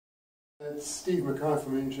It's Steve Mackay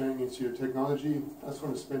from Engineering Institute of Technology. I just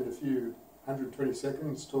want to spend a few 120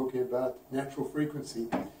 seconds talking about natural frequency.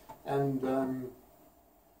 And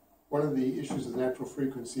one of the issues with natural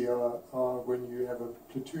frequency are when you have a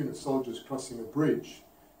platoon of soldiers crossing a bridge,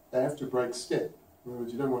 they have to break step. In other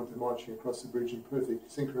words, you don't want them marching across the bridge in perfect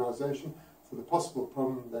synchronization for the possible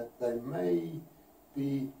problem that they may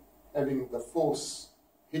be having the force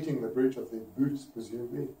hitting the bridge of their boots,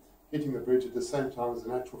 presumably, hitting the bridge at the same time as the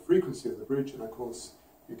natural frequency of the bridge, and of course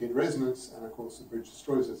you get resonance, and of course the bridge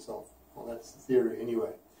destroys itself. Well, that's the theory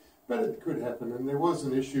anyway. But it could happen, and there was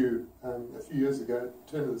an issue a few years ago,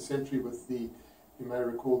 turn of the century, with the, you may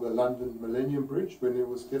recall, the London Millenium Bridge, when there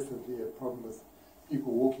was definitely a problem with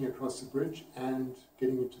people walking across the bridge and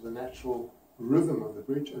getting into the natural rhythm of the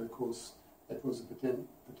bridge, and of course that was a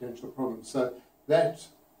potential problem. So that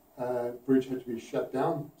bridge had to be shut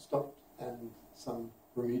down, stopped, and some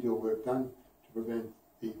remedial work done to prevent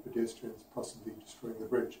the pedestrians possibly destroying the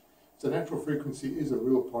bridge. So natural frequency is a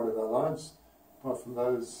real part of our lives, apart from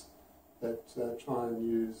those that try and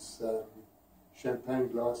use champagne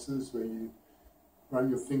glasses where you run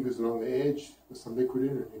your fingers along the edge with some liquid in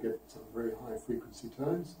and you get some very high frequency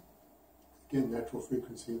tones. Again, natural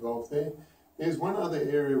frequency involved there. There's one other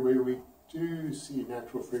area where we do see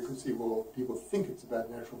natural frequency, well, people think it's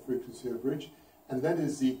about natural frequency of a bridge, and that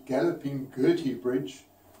is the Galloping Glitty bridge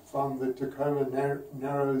from the Tacoma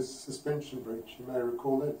Narrows suspension bridge. You may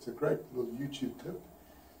recall that. It's a great little YouTube clip.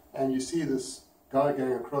 And you see this guy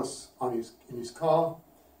going across in his car.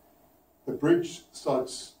 The bridge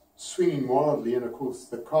starts swinging wildly, and of course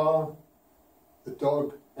the car, the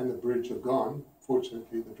dog, and the bridge are gone.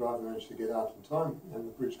 Fortunately, the driver managed to get out in time, and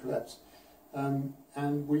the bridge collapsed.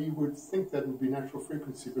 And we would think that would be natural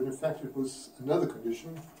frequency, but in fact it was another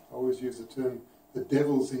condition. I always use the term, the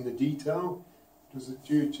devil's in the detail. It was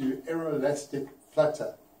due to aeroelastic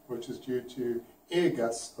flutter, which is due to air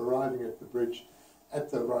gusts arriving at the bridge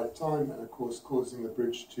at the right time, and of course causing the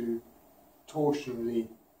bridge to torsionally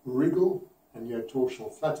wriggle, and you had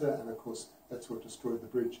torsional flutter, and of course that's what destroyed the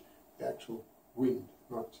bridge, the actual wind,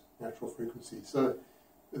 not natural frequency. So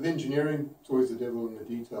with engineering, it's always the devil in the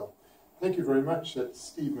detail. Thank you very much. That's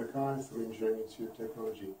Steve Mackay from Engineering Institute of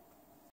Technology.